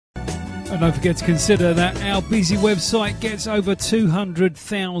And don't forget to consider that our busy website gets over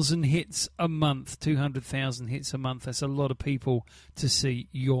 200,000 hits a month. 200,000 hits a month. That's a lot of people to see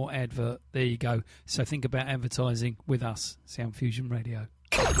your advert. There you go. So think about advertising with us, Sound Fusion Radio.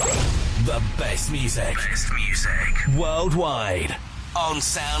 The best music worldwide on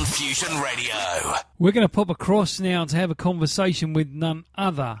Sound Fusion Radio. We're going to pop across now to have a conversation with none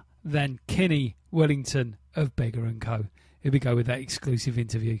other than Kenny Wellington of Beggar & Co. Here we go with that exclusive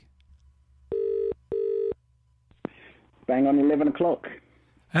interview. Bang on 11 o'clock.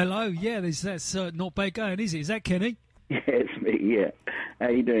 Hello, yeah, that's not bad going, is it? Is that Kenny? Yeah, it's me, yeah. How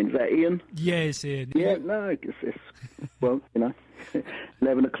you doing? Is that Ian? Yeah, it's Ian. Yeah, no, it's well,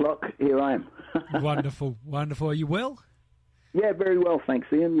 11 o'clock, here I am. Wonderful, wonderful. Are you well? Yeah, very well, thanks,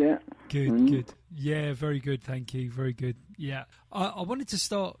 Ian, yeah. Good, good. Yeah, very good, thank you, very good. Yeah. I wanted to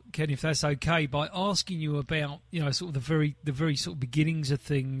start, Kenny, if that's okay, by asking you about, sort of the very sort of beginnings of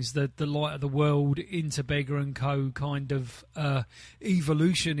things, the light of the world into Beggar & Co. kind of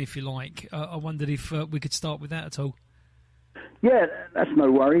evolution, if you like. I wondered if we could start with that at all. Yeah, that's no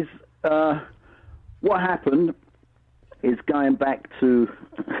worries. What happened is going back to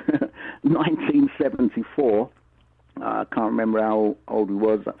 1974. I can't remember how old he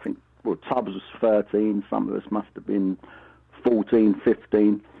was. I think, Tubbs was 13. Some of us must have been 14,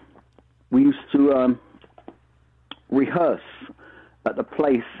 15. We used to rehearse at the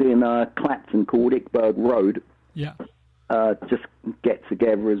place in Clapton called Ickburg Road. Yeah. Just get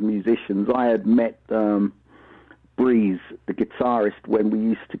together as musicians. I had met Breeze, the guitarist, when we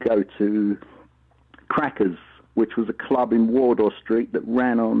used to go to Crackers, which was a club in Wardour Street that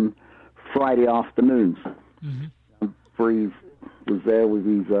ran on Friday afternoons. Mm-hmm. Breeze was there with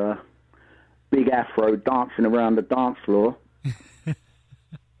his big afro dancing around the dance floor.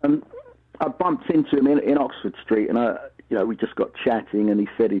 And I bumped into him in Oxford Street, and we just got chatting, and he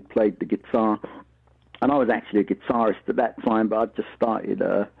said he played the guitar. And I was actually a guitarist at that time, but I just started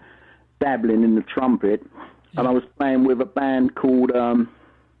dabbling in the trumpet. Yeah. And I was playing with a band called, what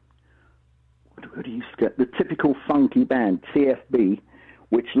do you get? The Typical Funky Band, TFB,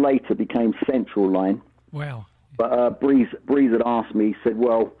 which later became Central Line. Wow. But Breeze had asked me, he said,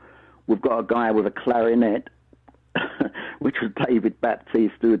 well, we've got a guy with a clarinet, which was David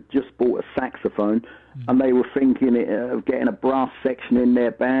Baptiste, who had just bought a saxophone, and they were thinking of getting a brass section in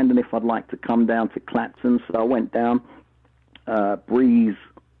their band, and if I'd like to come down to Clapton. So I went down. Breeze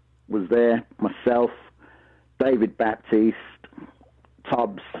was there, myself, David Baptiste,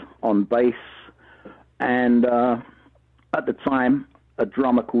 Tubbs on bass, and at the time, a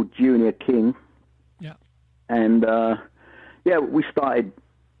drummer called Junior King. Yeah. And, we started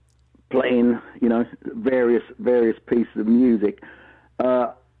playing, various pieces of music.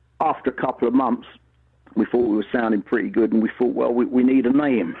 After a couple of months, we thought we were sounding pretty good, and we thought, well, we need a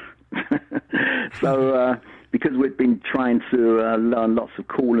name. So, because we'd been trying to learn lots of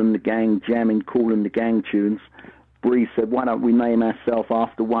Kool and the Gang, jamming Kool and the Gang tunes, Bree said, why don't we name ourselves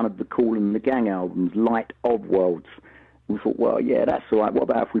after one of the Kool and the Gang albums, Light of Worlds? We thought, well, yeah, that's all right. What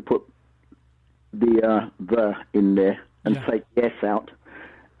about if we put the in there and take the S out?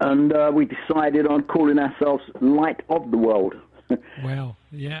 And we decided on calling ourselves Light of the World. Wow,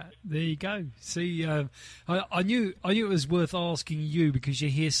 yeah, there you go. See, I knew it was worth asking you because you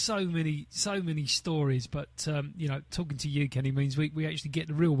hear so many stories. But talking to you, Kenny, means we actually get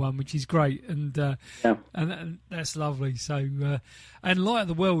the real one, which is great, and that's lovely. So, and Light of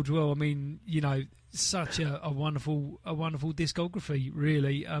the World, well, I mean, such a wonderful discography,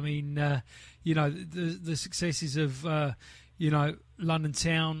 really. I mean, the successes of London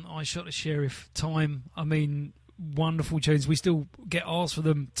Town, I Shot the Sheriff, Time. I mean, wonderful tunes. We still get asked for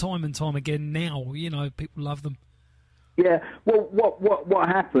them time and time again now. People love them. Yeah. Well, what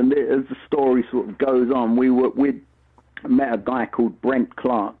happened as the story sort of goes on? We'd met a guy called Brent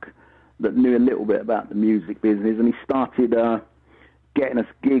Clark that knew a little bit about the music business, and he started getting us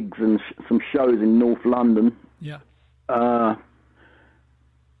gigs and some shows in North London. Yeah.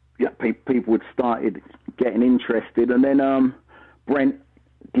 People had started getting interested, and then Brent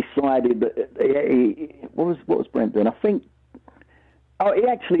decided that what was Brent doing? I think he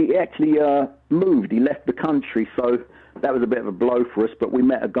actually moved. He left the country, so that was a bit of a blow for us. But we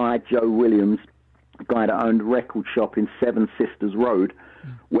met a guy, Joe Williams, a guy that owned a record shop in Seven Sisters Road,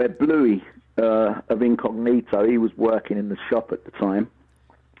 where Bluey of Incognito, he was working in the shop at the time.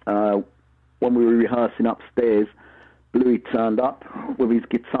 When we were rehearsing upstairs, Bluey turned up with his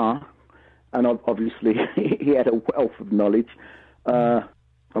guitar, and obviously he had a wealth of knowledge.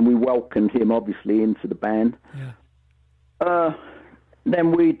 And we welcomed him, obviously, into the band. Yeah.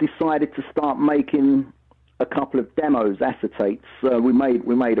 Then we decided to start making a couple of demos, acetates. We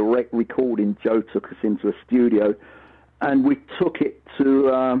made a recording. Joe took us into a studio, and we took it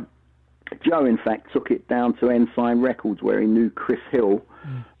to Joe. In fact, took it down to Ensign Records, where he knew Chris Hill,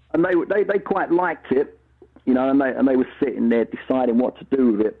 and they quite liked it, you know, and they were sitting there deciding what to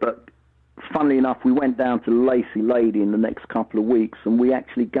do with it. But funnily enough, we went down to Lazy Lady in the next couple of weeks, and we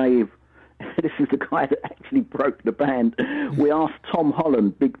actually gave. This is the guy that actually broke the band. We asked Tom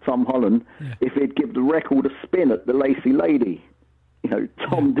Holland, Big Tom Holland, if he'd give the record a spin at the Lazy Lady. You know,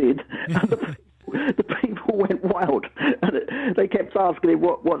 Tom did. And the people went wild. And they kept asking him,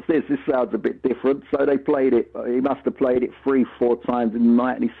 what's this? This sounds a bit different. So they played it. He must have played it 3-4 times in the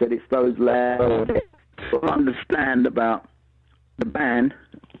night, and he said, it's those loud. I understand about the band,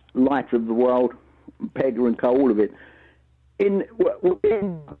 Light of the World, Beggar and Co., all of it.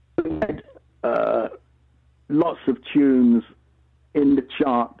 We had lots of tunes in the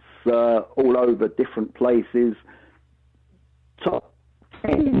charts all over different places, top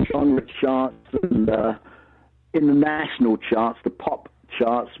 10 genre charts, and in the national charts, the pop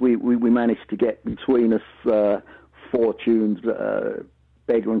charts, we managed to get between us 4 tunes,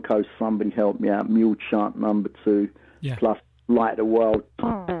 Beggar and Co., Somebody Help Me Out, Mule Chant #2, plus Light of the World,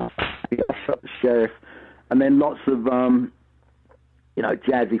 Shot the Sheriff, and then lots of you know,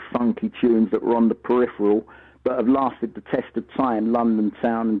 jazzy, funky tunes that were on the peripheral but have lasted the test of time, London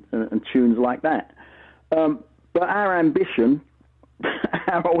Town and tunes like that. But our ambition,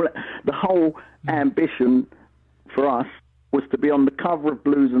 the whole ambition for us was to be on the cover of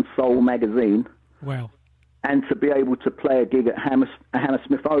Blues and Soul magazine. Wow. And to be able to play a gig at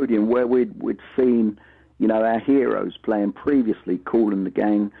Hammersmith Odeon, where we'd seen, you know, our heroes playing previously, Kool and the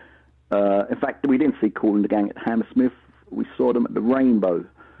Gang. In fact, we didn't see Kool and the Gang at Hammersmith. We saw them at the Rainbow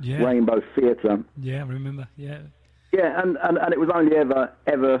Theatre. Yeah, I remember. Yeah, and it was only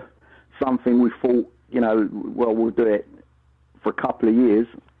ever something we thought, you know, well, we'll do it for a couple of years,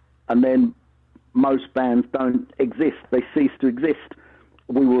 and then most bands don't exist; they cease to exist.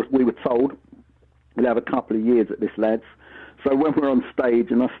 We were told we'll have a couple of years at this, lads. So when we're on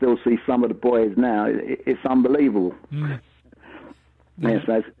stage, and I still see some of the boys now, it's unbelievable. Yeah,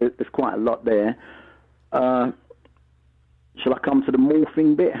 so there's quite a lot there. Shall I come to the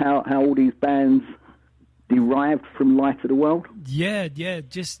morphing bit? How all these bands derived from Light of the World? Yeah.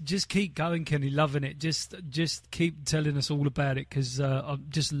 Just keep going, Kenny. Loving it. Just keep telling us all about it, because I'm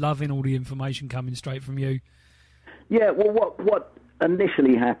just loving all the information coming straight from you. Yeah. Well, what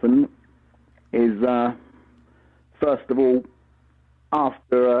initially happened is, first of all,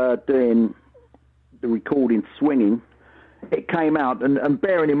 after doing the recording Swinging, it came out, and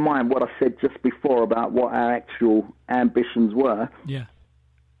bearing in mind what I said just before about what our actual ambitions were,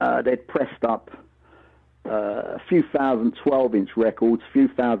 they'd pressed up a few thousand 12-inch records, a few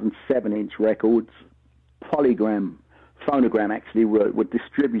thousand 7-inch records, Polygram, Phonogram actually were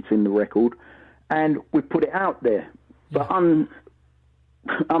distributing the record, and we put it out there. But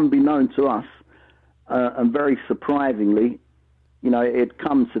unbeknown to us, and very surprisingly, you know, it had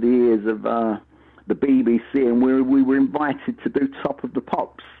come to the ears of the BBC, and we were invited to do Top of the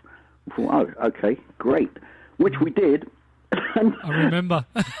Pops. I thought, oh, okay, great, which we did. I remember.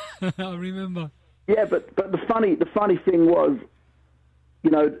 I remember. Yeah, but the funny thing was, you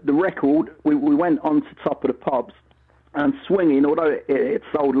know, the record, we went on to Top of the Pops, and Swinging, although it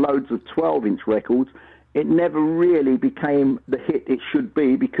sold loads of 12-inch records, it never really became the hit it should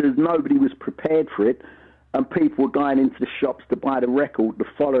be, because nobody was prepared for it, and people were going into the shops to buy the record the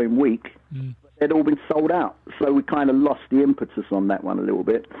following week. They'd all been sold out, so we kind of lost the impetus on that one a little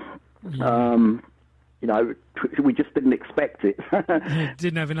bit. You know, we just didn't expect it.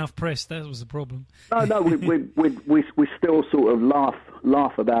 Didn't have enough press. That was the problem. No, we still sort of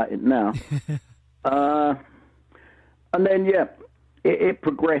laugh about it now. And then it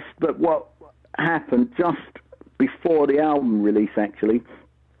progressed. But what happened just before the album release, actually,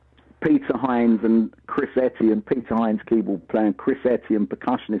 Peter Hines and Chris Etienne, Peter Hines keyboard player and Chris Etienne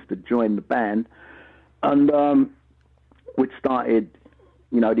percussionist, had joined the band, and we'd started.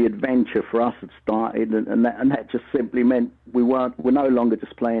 You know, the adventure for us had started, and that just simply meant we're no longer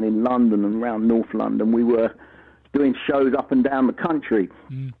just playing in London and around North London. We were doing shows up and down the country.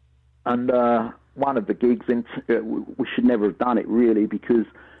 And one of the gigs, we should never have done it really, because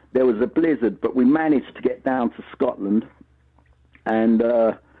there was a blizzard, but we managed to get down to Scotland, and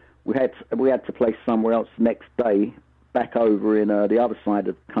we had to play somewhere else the next day, back over in the other side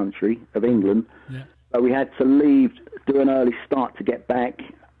of the country of England. Yeah. So we had to leave, do an early start to get back.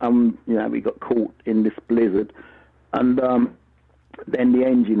 You know, we got caught in this blizzard, and then the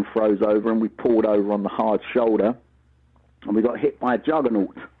engine froze over, and we pulled over on the hard shoulder, and we got hit by a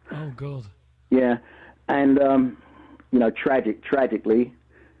juggernaut. Oh God! Yeah, And, tragically,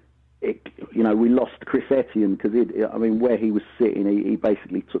 we lost Chris Etienne because, where he was sitting, he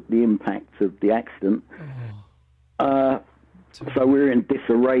basically took the impact of the accident. So we were in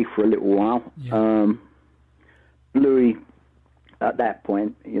disarray for a little while. Yeah. Bluey, at that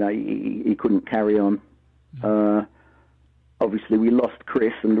point, he couldn't carry on. Obviously, we lost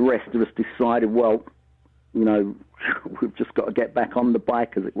Chris, and the rest of us decided, well, we've just got to get back on the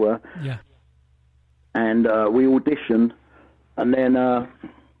bike, as it were. Yeah. And we auditioned, and then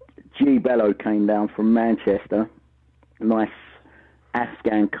G. Bello came down from Manchester, a nice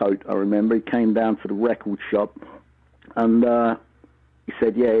Afghan coat, I remember. He came down to the record shop, and he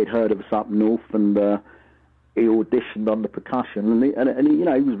said, yeah, he'd heard of us up north, and he auditioned on the percussion, and he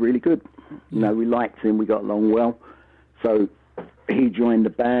was really good. We liked him, we got along well. So he joined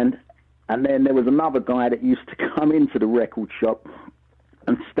the band, and then there was another guy that used to come into the record shop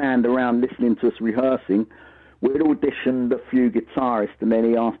and stand around listening to us rehearsing. We'd auditioned a few guitarists, and then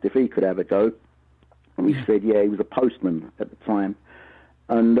he asked if he could have a go. And we said, yeah, he was a postman at the time.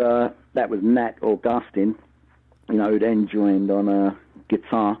 And that was Nat Augustine, who then joined on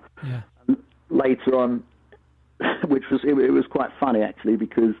guitar. Yeah. And later on, it was quite funny, actually,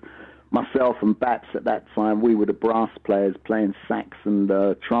 because myself and Baps at that time, we were the brass players playing sax and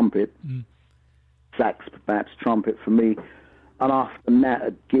trumpet. Sax for Baps, trumpet for me. And after Nat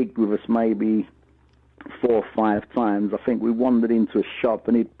had gigged with us maybe 4 or 5 times, I think we wandered into a shop,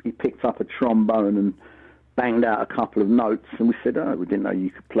 and he picked up a trombone and banged out a couple of notes, and we said, oh, we didn't know you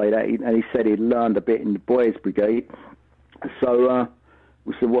could play that. And he said he'd learned a bit in the Boys Brigade. So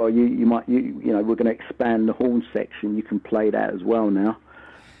we said, well, you might, we're going to expand the horn section. You can play that as well now.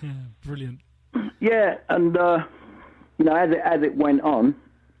 Yeah, brilliant. Yeah, and as it went on,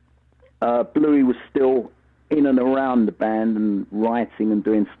 Bluey was still in and around the band and writing and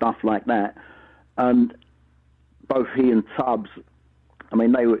doing stuff like that. And both he and Tubbs, they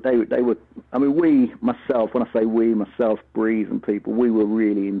were. We, myself, when I say we, myself, Breeze, and people, we were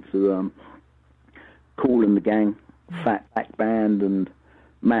really into Kool and the Gang, Fat Back Band, and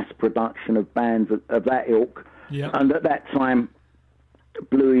mass production of bands of that ilk. Yeah. And at that time,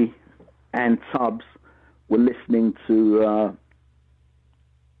 Bluey and Tubbs were listening to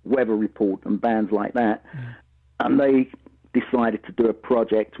Weather Report and bands like that, and they decided to do a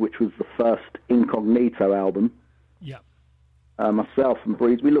project which was the first Incognito album. Yeah. Myself and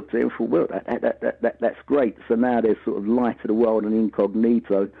Breeze, we looked at it and thought, well, that's great. So now there's sort of Light of the World and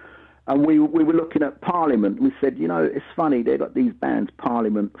Incognito. And we were looking at Parliament. We said, it's funny, they've got these bands,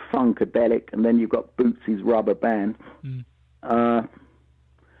 Parliament, Funkadelic, and then you've got Bootsy's Rubber Band.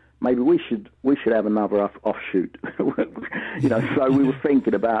 Maybe we should have another offshoot. So we were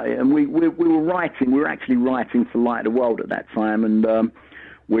thinking about it, and we were writing. We were actually writing for Light of the World at that time, and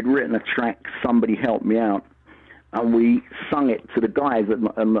we'd written a track, Somebody Help Me Out, and we sung it to the guys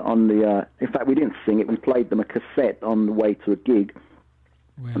on the. In fact, we didn't sing it. We played them a cassette on the way to a gig,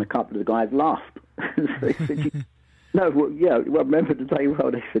 and a couple of the guys laughed. They said, "No, remember the day?" Well,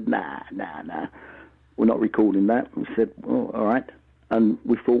 they said, "Nah, we're not recording that." We said, "Well, all right." And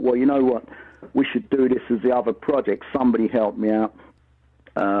we thought, well, you know what? We should do this as the other project. Somebody Help Me Out.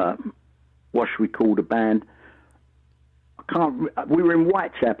 What should we call the band? We were in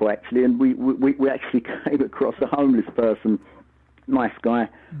Whitechapel, actually, and we actually came across a homeless person, nice guy,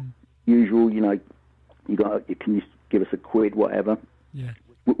 usual, can you give us a quid, whatever,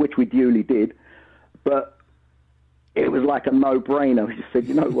 which we duly did. But it was like a no-brainer. We just said,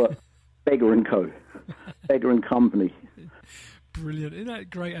 you know what? Beggar and Co. Beggar and Company. Brilliant. Isn't that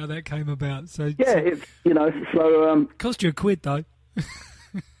great how that came about? So yeah, it's, so... cost you a quid, though.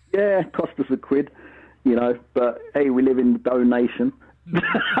 Yeah, cost us a quid, but hey, we live in donation. That's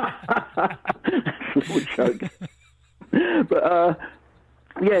a little joke. But,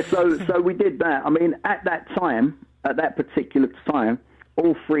 so we did that. At that particular time,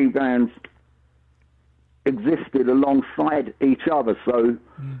 all 3 bands existed alongside each other. So,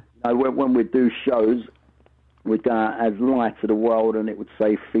 when we do shows, we'd go out as Light of the World, and it would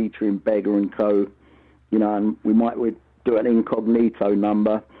say featuring Beggar and Co. And we'd do an Incognito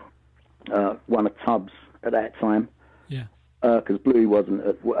number, one of Tubbs at that time. Yeah. Because Bluey he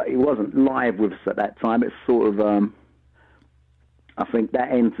wasn't live with us at that time. It's sort of, I think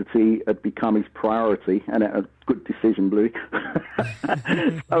that entity had become his priority, and a good decision, Bluey.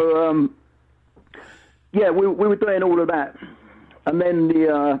 So, we were doing all of that. And then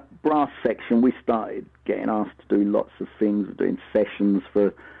the brass section, we started getting asked to do lots of things, doing sessions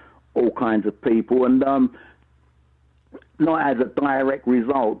for all kinds of people, and not as a direct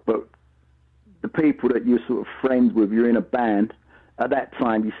result, but the people that you're sort of friends with, you're in a band, at that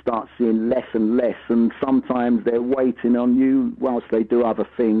time you start seeing less and less, and sometimes they're waiting on you whilst they do other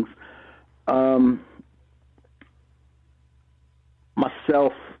things.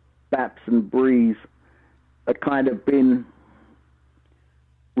 Myself, Baps and Breeze had kind of been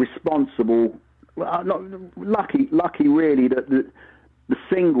responsible, not lucky really, that the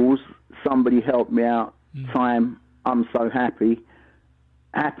singles, Somebody Help Me Out, Time, I'm So Happy,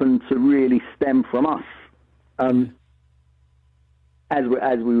 happened to really stem from us. As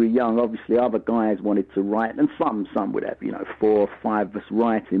we were young, obviously other guys wanted to write, and some would have, 4 or 5 of us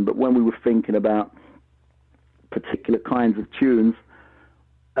writing, but when we were thinking about particular kinds of tunes,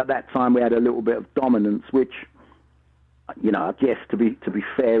 at that time we had a little bit of dominance, which, I guess to be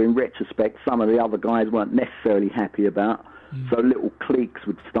fair, in retrospect, some of the other guys weren't necessarily happy about. So little cliques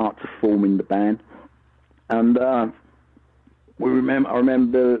would start to form in the band, and I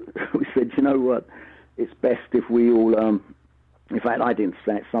remember we said, you know what, it's best if we all, in fact I didn't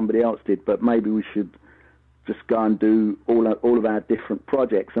say it, somebody else did, but maybe we should just go and do all of our different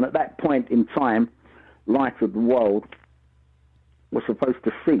projects. And at that point in time, Light of the World was supposed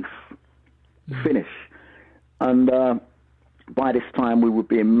to finish, and by this time we were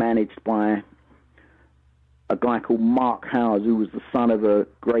being managed by a guy called Mark Howes, who was the son of a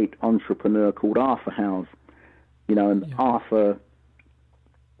great entrepreneur called Arthur Howes. And Arthur,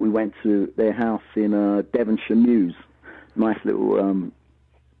 we went to their house in Devonshire Mews, nice little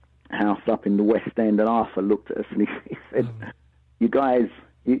house up in the West End, and Arthur looked at us and he said, you guys,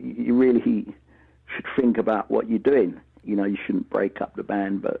 you really should think about what you're doing. You shouldn't break up the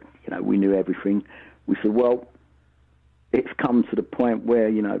band, but, we knew everything. We said, well, it's come to the point where,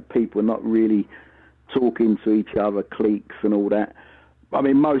 people are not really talking to each other, cliques and all that. I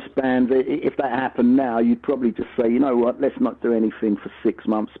mean, most bands, if that happened now, you'd probably just say, you know what, let's not do anything for 6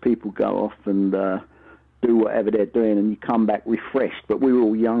 months. People go off and do whatever they're doing, and you come back refreshed. But we were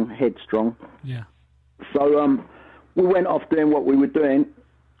all young, headstrong. Yeah. So we went off doing what we were doing,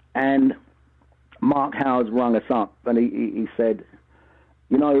 and Mark Howes rung us up, and he said,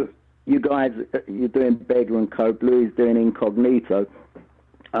 you guys, you're doing Beggar and Co. Bluey's doing Incognito.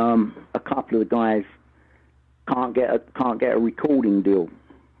 A couple of the guys can't get a recording deal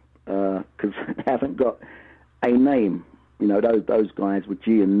because they haven't got a name. Those guys were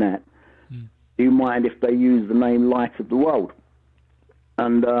G and Nat. Do you mind if they use the name Light of the World?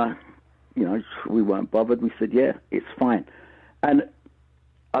 And we weren't bothered. We said, yeah, it's fine. And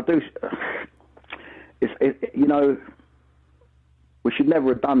I do. We should never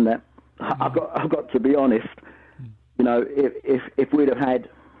have done that. I've got to be honest. If we'd have had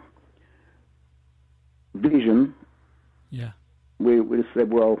vision, we would have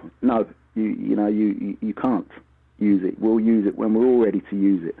said, well, no, you can't use it. We'll use it when we're all ready to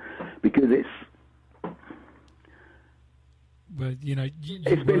use it, because it's. Well, you were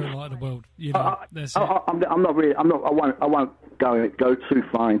Light of the World. That's it. I won't go too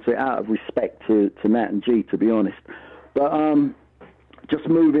far into it out of respect to Nat and G, to be honest. But just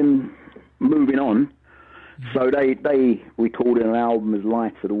moving on. So they recorded an album as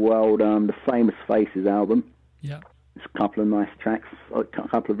Light of the World, the Famous Faces album. Yeah. There's a couple of nice tracks, a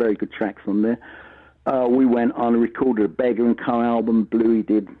couple of very good tracks on there. We went on and recorded a Beggar and Co. album. Bluey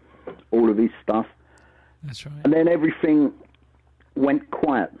did all of his stuff. That's right. And then everything went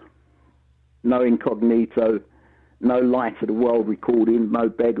quiet. No Incognito, no Light of the World recording, no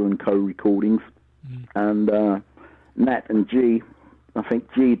Beggar and Co. recordings. And Nat and G, I think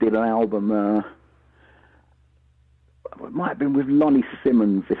G did an album... it might have been with Lonnie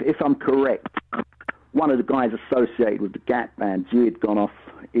Simmons, if I'm correct. One of the guys associated with the Gap band, G had gone off.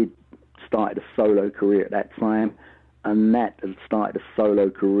 He'd started a solo career at that time, and Nat had started a solo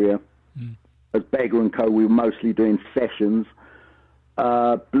career. As Beggar and Co., we were mostly doing sessions.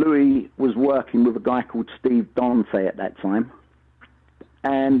 Bluey was working with a guy called Steve Dante at that time.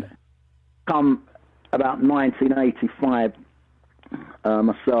 And come about 1985...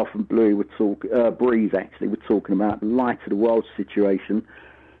 myself and Bluey were talking, Breeze actually, were talking about the Light of the World situation,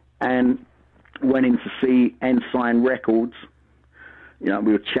 and went in to see Ensign Records. We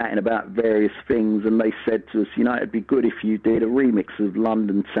were chatting about various things, and they said to us, it'd be good if you did a remix of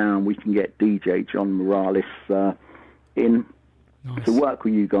London Town. We can get DJ John Morales in to work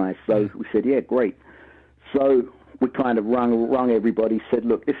with you guys. So we said, yeah, great. So we kind of rung everybody, said,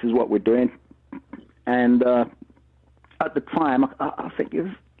 look, this is what we're doing, and at the time, I think it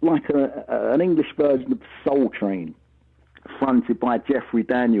was like an English version of Soul Train, fronted by Jeffrey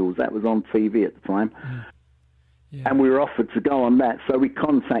Daniels. That was on TV at the time. Yeah. And we were offered to go on that. So we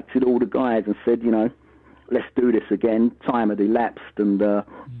contacted all the guys and said, let's do this again. Time had elapsed, and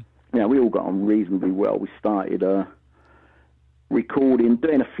we all got on reasonably well. We started recording,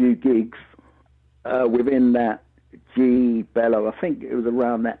 doing a few gigs within that. G. Bello, I think it was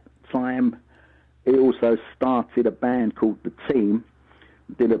around that time, he also started a band called The Team,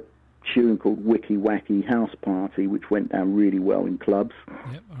 did a tune called Wicky Wacky House Party, which went down really well in clubs.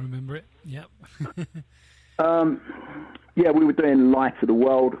 Yep, I remember it. Yep. Yeah, we were doing Light of the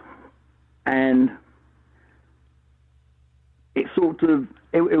World, and it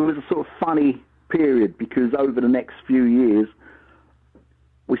was a sort of funny period, because over the next few years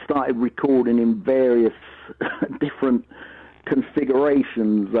we started recording in various different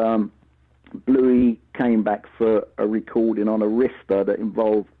configurations. Bluey came back for a recording on Arista that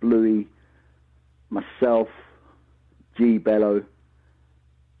involved Bluey, myself, G. Bello,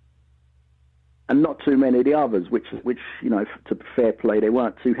 and not too many of the others, which you know, to be fair play, they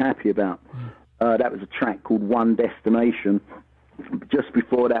weren't too happy about. That was a track called One Destination. Just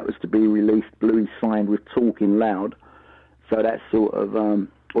before that was to be released, Bluey signed with Talking Loud, so that sort of,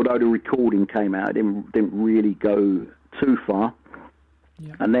 although the recording came out, it didn't really go too far.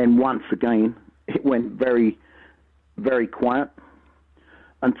 Yeah. And then once again, it went very, very quiet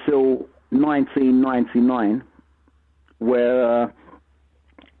until 1999, where,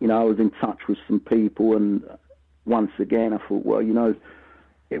 you know, I was in touch with some people, and once again I thought, well, you know,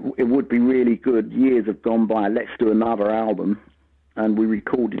 it would be really good. Years have gone by, let's do another album. And we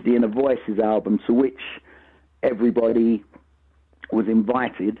recorded the Inner Voices album, to which everybody was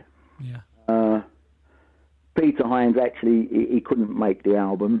invited. Yeah. Peter Hines, actually, he couldn't make the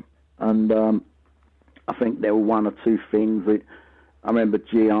album, and I think there were one or two things that I remember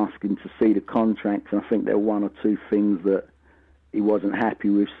G asking to see the contract, and I think there were one or two things that he wasn't happy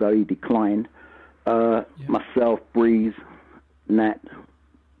with, so he declined. Myself, Breeze, Nat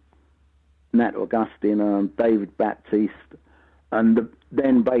Augustine, David Baptiste, and the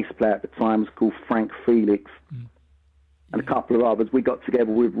then bass player at the time was called Frank Felix, and a couple of others. We got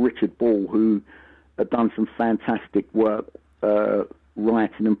together with Richard Ball, who had done some fantastic work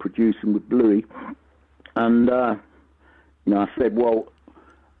writing and producing with Bluey. And, you know, I said, well,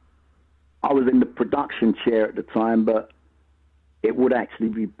 I was in the production chair at the time, but it would actually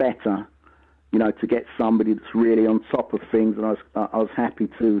be better, you know, to get somebody that's really on top of things. And I was happy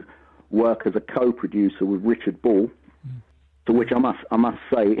to work as a co-producer with Richard Ball, to which I must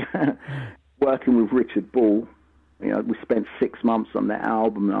say, working with Richard Ball, you know, we spent 6 months on that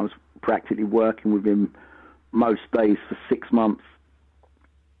album, and I was practically working with him most days for 6 months.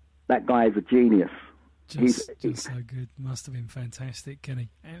 That guy is a genius. Just so good. Must have been fantastic, Kenny.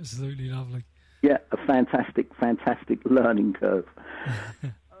 Absolutely lovely. Yeah, a fantastic learning curve.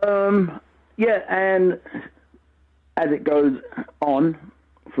 Yeah, and as it goes on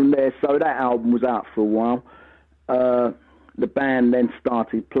from there, so that album was out for a while. The band then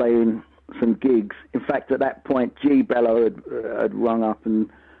started playing some gigs. In fact, at that point, G. Bello had rung up and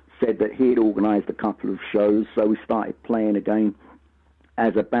said that he had organised a couple of shows, so we started playing again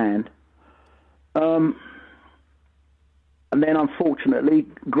as a band. And then, unfortunately,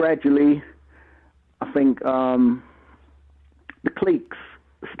 gradually, I think the cliques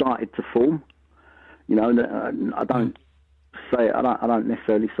started to form. You know, I don't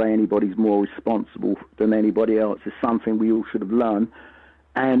necessarily say anybody's more responsible than anybody else. It's something we all should have learned,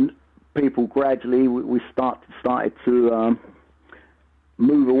 and people gradually we started to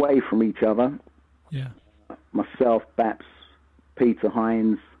move away from each other. Yeah. Myself, Baps, Peter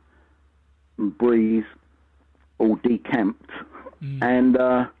Hines, and Breeze all decamped and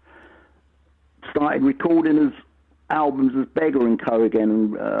started recording as albums as Beggar and Co. again,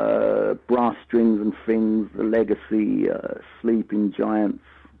 and Brass Strings and Things, The Legacy, Sleeping Giants.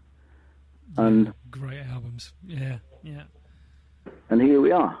 And great albums. Yeah. And here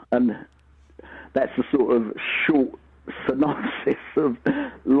we are. And that's the sort of short synopsis of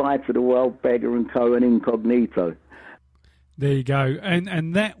Light of the World, Beggar and Co. and Incognito. There you go.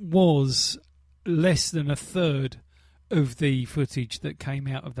 And that was less than a third of the footage that came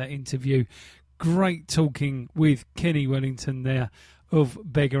out of that interview. Great talking with Kenny Wellington there of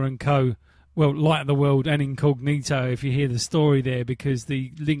Beggar and Co. Well, Light of the World and Incognito, if you hear the story there, because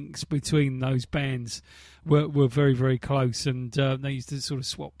the links between those bands were very, very close, and they used to sort of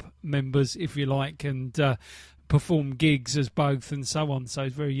swap members, if you like, and perform gigs as both and so on. So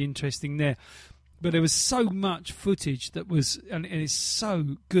it's very interesting there. But there was so much footage that was, and it's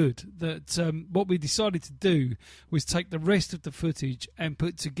so good that what we decided to do was take the rest of the footage and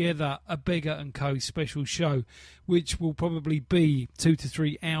put together a Beggar and Co. special show, which will probably be 2 to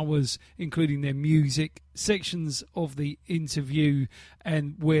 3 hours, including their music, sections of the interview,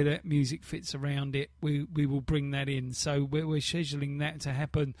 and where that music fits around it. We will bring that in. So we're scheduling that to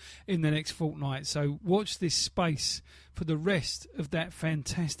happen in the next fortnight. So watch this space for the rest of that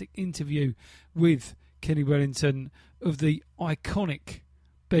fantastic interview with Kenny Wellington of the iconic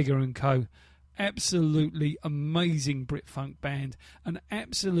Beggar & Co. Absolutely amazing Brit Funk band, an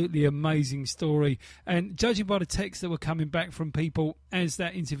absolutely amazing story. And judging by the texts that were coming back from people as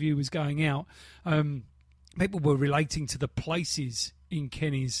that interview was going out, people were relating to the places in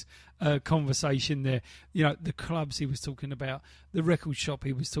Kenny's conversation there. You know, the clubs he was talking about, the record shop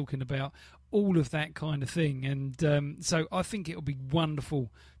he was talking about, all of that kind of thing. And so I think it'll be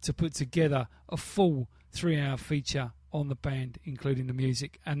wonderful to put together a full 3-hour feature on the band, including the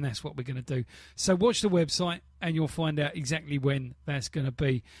music, and that's what we're going to do. So watch the website and you'll find out exactly when that's going to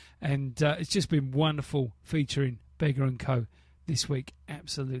be. And it's just been wonderful featuring Beggar & Co. this week.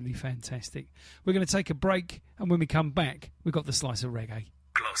 Absolutely fantastic. We're going to take a break, and when we come back, we've got the slice of reggae.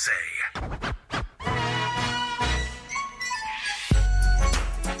 Glossy.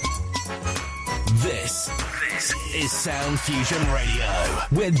 This is Sound Fusion Radio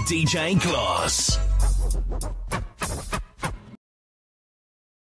with DJ Gloss.